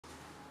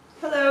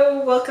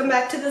Hello, welcome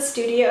back to the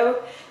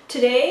studio.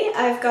 Today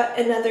I've got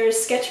another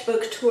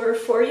sketchbook tour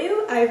for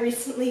you. I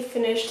recently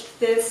finished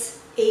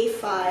this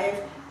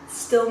A5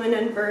 Stillman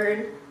and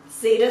Birn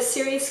Zeta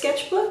series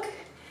sketchbook.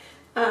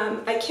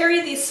 I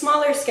carry these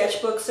smaller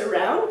sketchbooks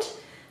around.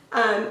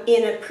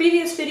 In a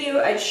previous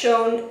video I'd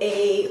shown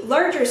a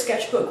larger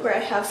sketchbook where I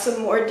have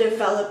some more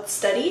developed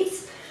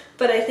studies,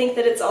 but I think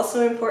that it's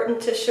also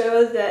important to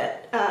show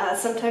that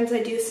sometimes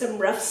I do some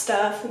rough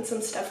stuff and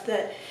some stuff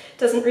that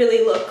doesn't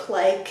really look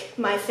like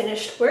my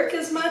finished work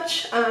as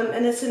much,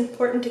 and it's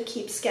important to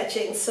keep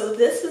sketching. So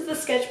this is the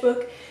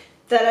sketchbook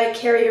that I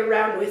carry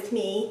around with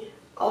me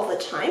all the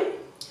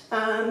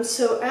time.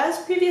 So as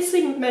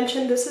previously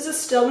mentioned, this is a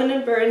Stillman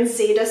and Birn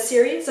Zeta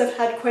series. I've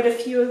had quite a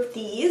few of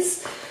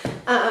these,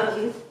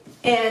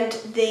 and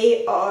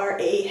they are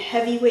a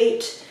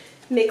heavyweight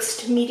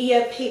mixed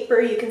media paper.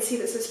 You can see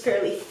this is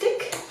fairly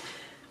thick,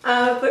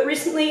 but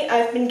recently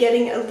I've been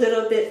getting a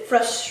little bit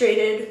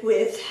frustrated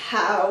with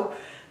how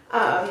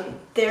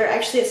they're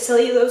actually a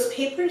cellulose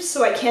paper,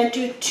 so I can't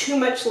do too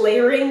much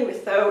layering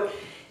without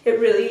it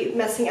really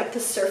messing up the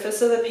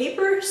surface of the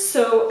paper.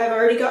 So I've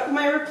already gotten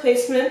my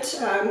replacement,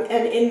 and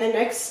in my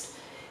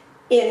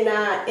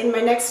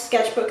next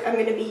sketchbook I'm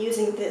going to be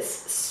using this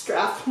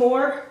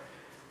Strathmore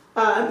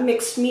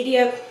mixed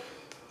media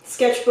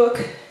sketchbook,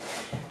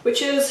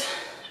 which is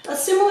a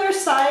similar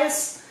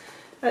size.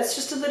 It's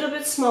just a little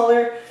bit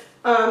smaller,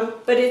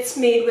 but it's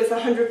made with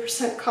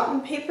 100%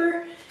 cotton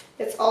paper.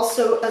 It's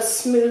also a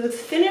smooth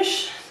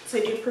finish, so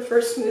I do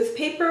prefer smooth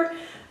paper.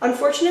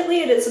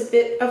 Unfortunately, it is a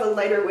bit of a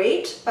lighter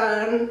weight,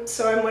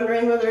 so I'm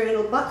wondering whether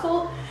it'll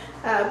buckle,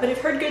 but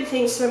I've heard good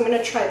things, so I'm going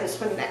to try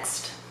this one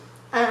next.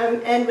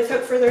 And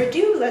without further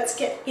ado, let's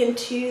get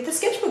into the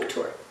sketchbook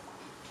tour.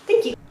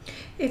 Thank you.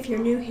 If you're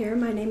new here,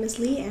 my name is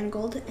Lee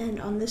Angold,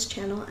 and on this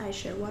channel I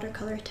share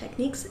watercolor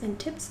techniques and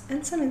tips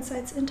and some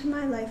insights into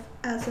my life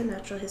as a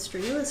natural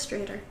history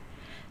illustrator.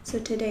 So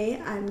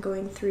today I'm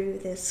going through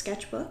this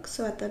sketchbook.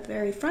 So at the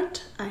very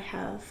front I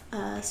have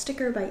a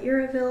sticker by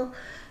Iraville,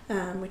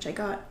 which I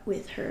got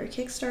with her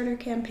Kickstarter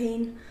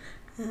campaign.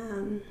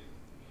 And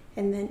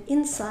then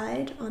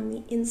inside, on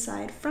the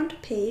inside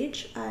front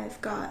page,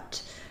 I've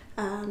got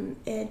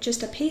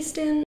just a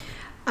paste-in.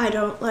 I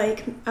don't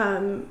like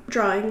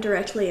drawing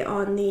directly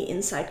on the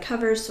inside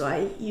cover, so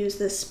I use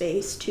this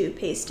space to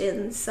paste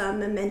in some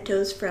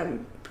mementos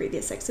from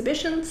previous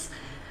exhibitions.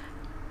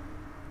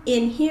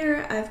 In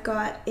here I've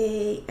got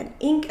an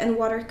ink and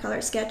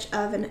watercolor sketch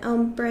of an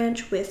elm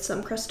branch with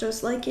some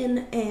crustose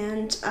lichen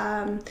and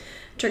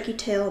turkey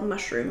tail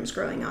mushrooms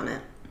growing on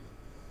it.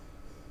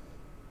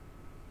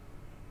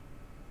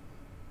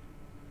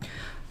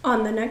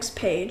 On the next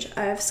page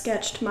I've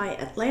sketched my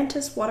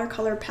Atlantis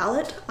watercolor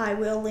palette. I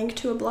will link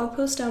to a blog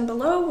post down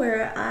below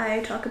where I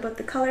talk about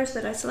the colors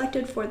that I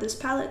selected for this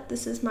palette.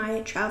 This is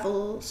my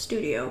travel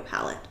studio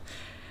palette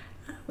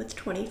with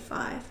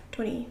 25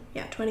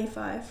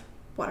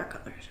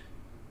 watercolors.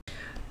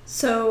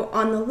 So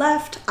on the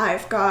left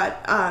I've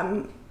got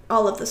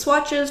all of the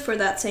swatches for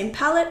that same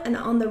palette, and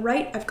on the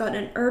right I've got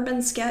an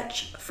urban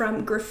sketch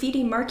from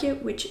Graffiti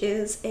Market, which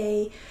is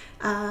a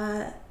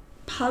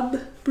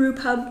brew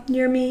pub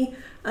near me,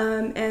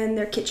 and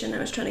their kitchen. I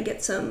was trying to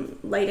get some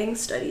lighting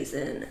studies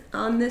in.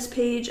 On this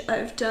page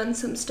I've done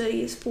some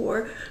studies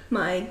for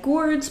my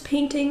gourds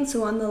painting,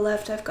 so on the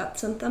left I've got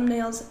some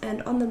thumbnails,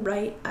 and on the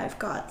right I've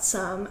got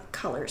some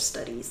color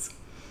studies.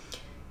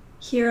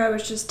 Here I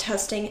was just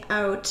testing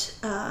out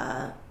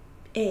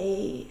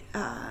Indian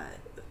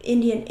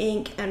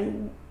ink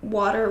and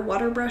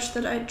water brush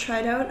that I'd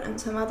tried out and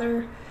some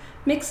other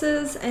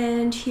mixes,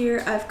 and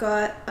here I've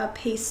got a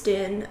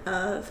paste-in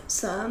of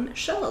some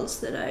shells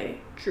that I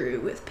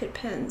drew with Pitt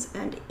pens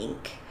and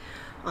ink.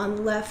 On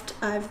the left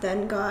I've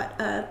then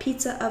got a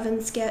pizza oven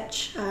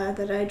sketch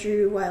that I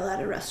drew while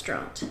at a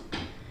restaurant.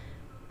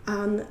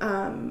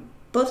 On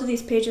both of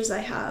these pages I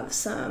have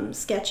some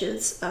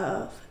sketches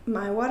of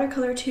my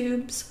watercolor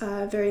tubes,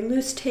 a very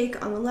loose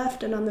take on the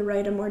left, and on the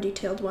right a more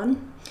detailed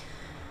one.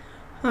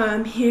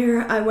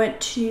 Here I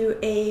went to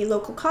a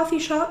local coffee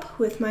shop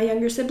with my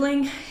younger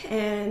sibling,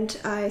 and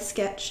I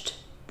sketched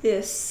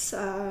this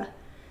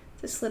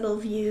little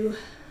view.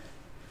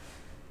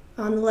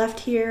 On the left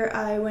here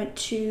I went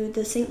to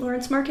the St.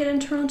 Lawrence Market in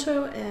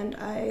Toronto, and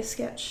I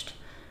sketched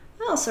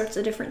all sorts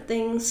of different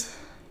things.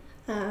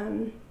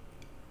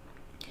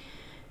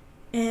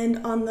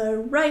 And on the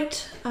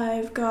right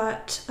I've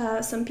got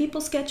some people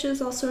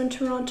sketches also in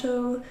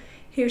Toronto.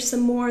 Here's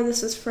some more.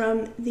 This is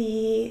from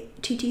the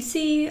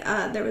TTC.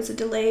 There was a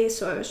delay,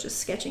 so I was just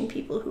sketching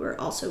people who were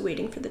also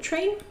waiting for the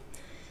train.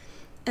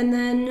 And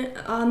then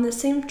on the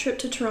same trip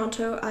to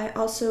Toronto I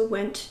also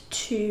went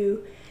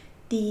to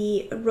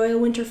the Royal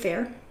Winter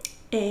Fair,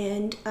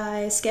 and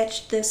I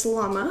sketched this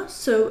llama.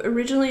 So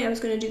originally I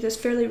was going to do this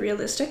fairly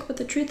realistic, but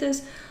the truth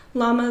is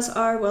llamas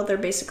are, well, they're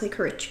basically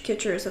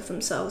caricatures of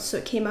themselves, so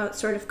it came out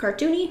sort of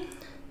cartoony.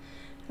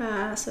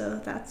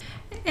 So that's...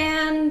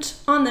 And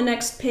on the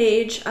next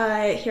page,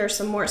 here are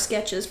some more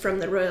sketches from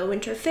the Royal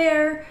Winter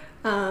Fair.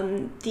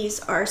 These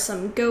are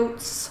some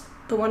goats,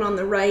 the one on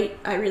the right,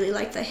 I really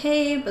liked the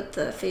hay, but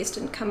the face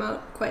didn't come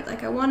out quite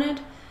like I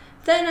wanted.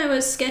 Then I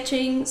was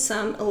sketching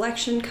some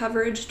election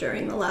coverage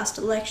during the last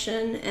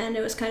election, and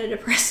it was kind of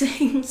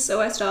depressing, so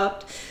I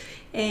stopped.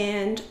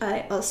 And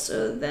I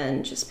also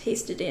then just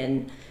pasted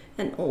in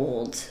an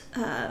old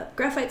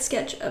graphite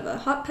sketch of a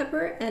hot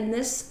pepper, and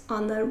this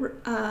on the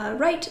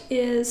right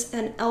is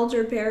an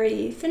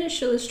elderberry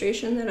finish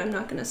illustration that I'm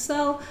not going to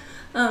sell,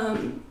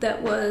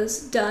 that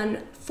was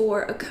done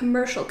for a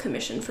commercial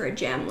commission for a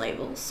jam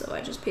label. So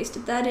I just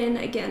pasted that in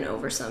again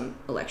over some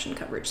election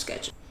coverage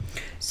sketch.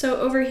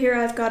 So over here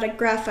I've got a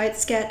graphite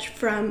sketch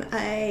from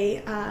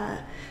a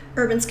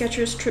Urban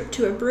Sketchers trip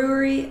to a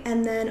brewery,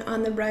 and then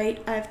on the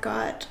right I've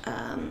got,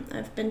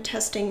 I've been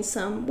testing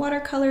some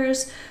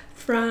watercolors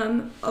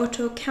from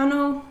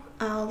Otokano.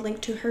 I'll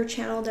link to her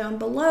channel down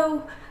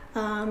below.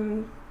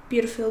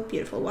 Beautiful,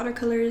 beautiful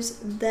watercolors.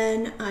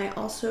 Then I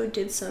also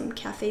did some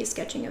cafe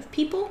sketching of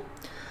people.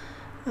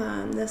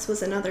 This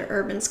was another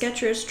Urban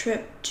Sketchers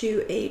trip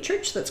to a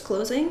church that's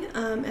closing,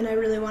 and I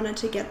really wanted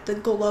to get the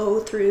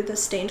glow through the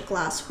stained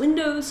glass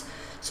windows,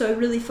 so I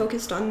really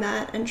focused on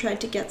that and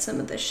tried to get some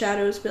of the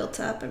shadows built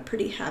up. I'm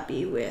pretty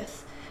happy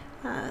with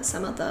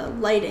some of the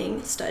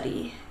lighting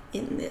study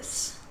in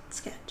this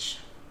sketch.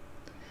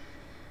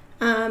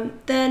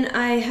 Then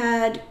I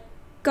had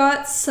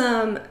got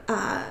some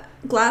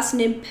glass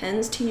nib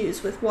pens to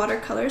use with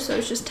watercolor, so I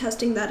was just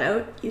testing that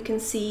out. You can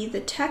see the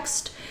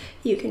text.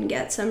 You can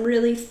get some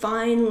really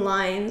fine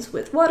lines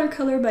with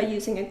watercolor by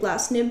using a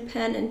glass nib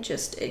pen, and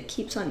just it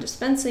keeps on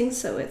dispensing,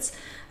 so it's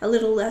a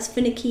little less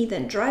finicky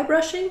than dry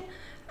brushing.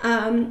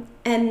 And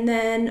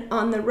then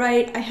on the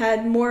right I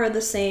had more of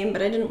the same,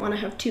 but I didn't want to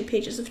have 2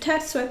 pages of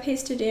text, so I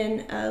pasted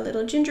in a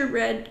little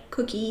gingerbread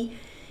cookie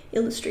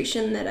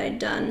illustration that I'd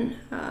done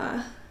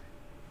a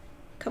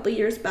couple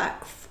years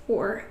back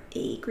for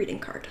a greeting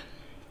card.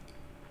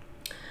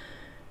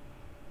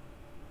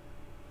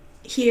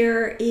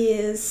 Here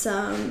is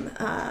some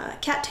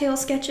cattail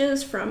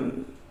sketches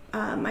from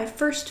my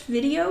first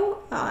video.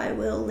 I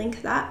will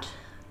link that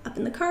up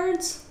in the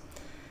cards.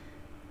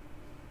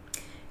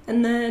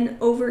 And then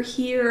over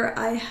here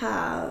I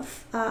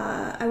have,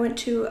 I went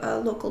to a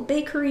local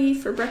bakery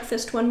for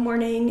breakfast one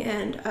morning,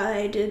 and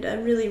I did a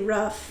really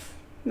rough,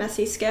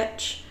 messy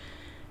sketch.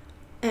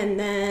 And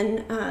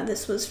then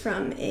this was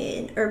from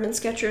an Urban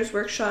Sketchers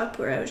workshop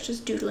where I was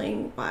just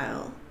doodling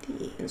while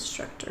the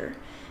instructor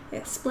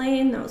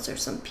explained. Those are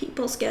some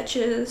people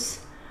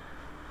sketches.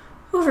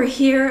 Over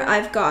here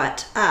I've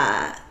got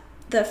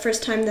the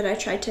first time that I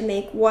tried to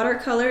make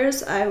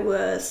watercolors. I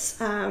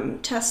was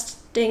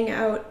testing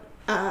out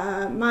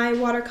my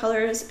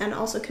watercolors and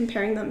also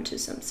comparing them to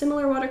some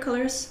similar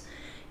watercolors.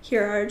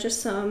 Here are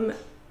just some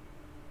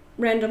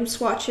random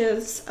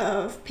swatches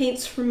of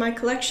paints from my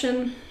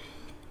collection.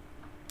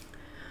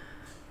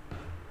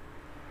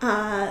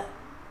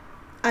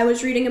 I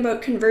was reading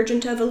about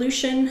convergent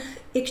evolution,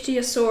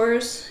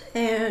 ichthyosaurs,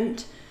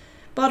 and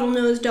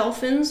bottlenose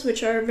dolphins,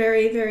 which are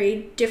very,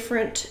 very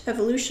different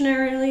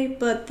evolutionarily,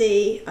 but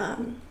they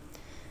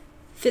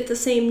fit the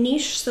same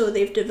niche, so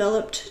they've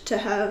developed to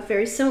have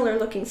very similar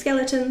looking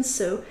skeletons.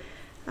 So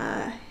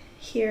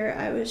here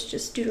I was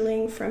just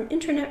doodling from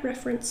internet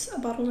reference a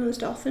bottlenose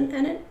dolphin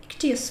and an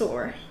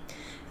ichthyosaur.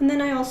 And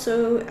then I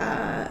also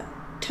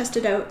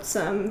tested out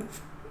some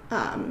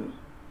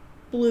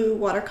blue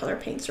watercolor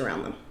paints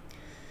around them.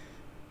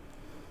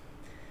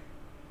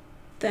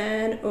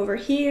 Then over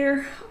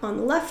here on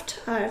the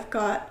left I've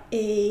got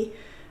a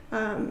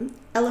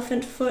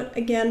elephant foot,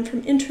 again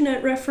from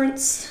internet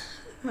reference,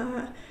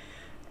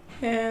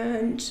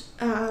 and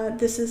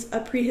this is a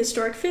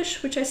prehistoric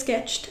fish which I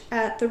sketched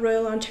at the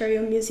Royal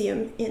Ontario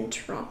Museum in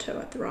Toronto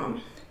at the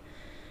ROM.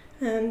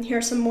 And here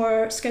are some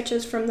more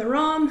sketches from the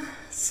ROM.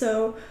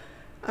 So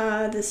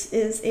this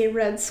is a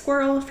red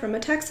squirrel from a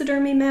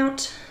taxidermy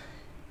mount.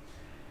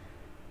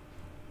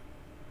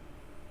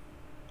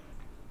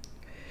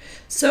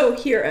 So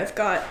here I've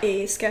got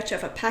a sketch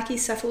of a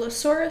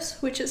Pachycephalosaurus,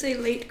 which is a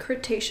late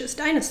Cretaceous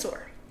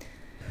dinosaur.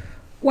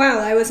 While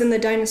I was in the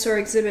dinosaur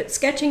exhibit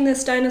sketching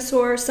this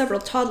dinosaur,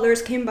 several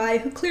toddlers came by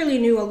who clearly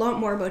knew a lot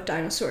more about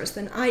dinosaurs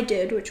than I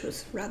did, which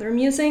was rather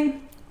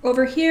amusing.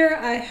 Over here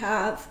I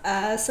have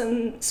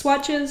some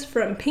swatches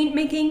from paint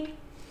making.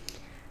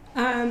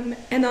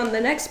 And on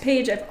the next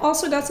page I've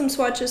also got some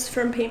swatches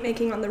from paint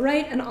making on the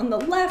right, and on the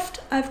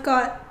left I've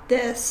got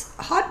this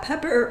hot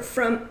pepper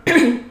from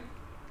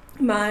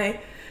my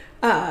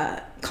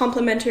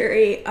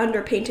complimentary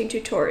underpainting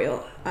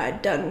tutorial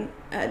I'd done,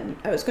 and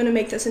I was going to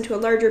make this into a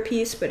larger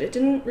piece, but it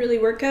didn't really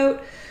work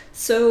out,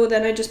 so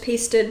then I just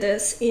pasted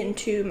this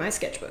into my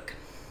sketchbook.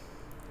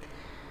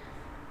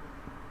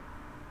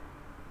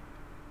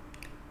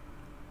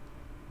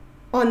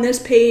 On this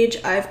page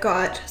I've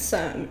got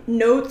some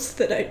notes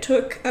that I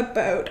took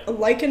about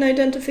lichen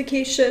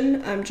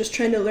identification. I'm just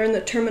trying to learn the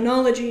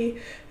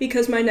terminology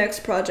because my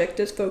next project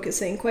is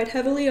focusing quite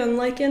heavily on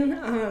lichen,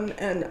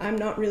 and I'm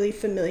not really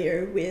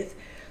familiar with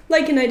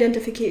lichen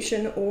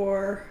identification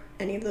or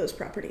any of those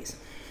properties.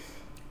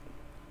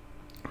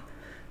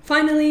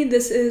 Finally,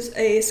 this is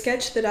a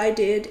sketch that I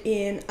did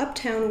in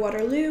Uptown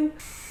Waterloo.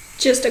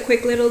 Just a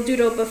quick little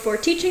doodle before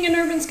teaching an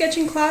urban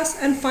sketching class.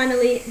 And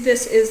finally,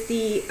 this is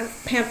the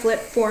pamphlet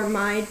for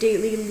my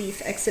daily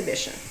leaf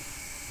exhibition.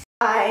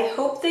 I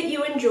hope that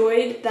you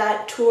enjoyed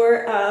that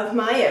tour of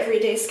my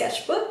everyday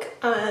sketchbook.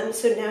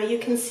 So now you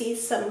can see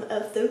some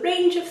of the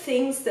range of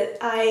things that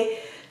I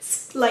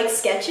like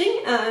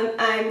sketching.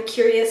 I'm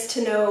curious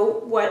to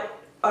know what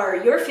are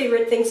your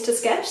favorite things to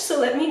sketch, so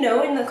let me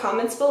know in the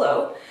comments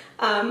below.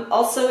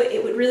 Also,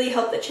 it would really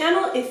help the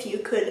channel if you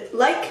could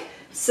like,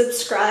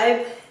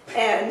 subscribe,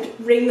 and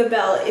ring the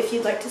bell if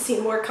you'd like to see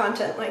more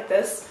content like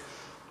this.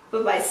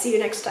 Bye-bye, see you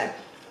next time.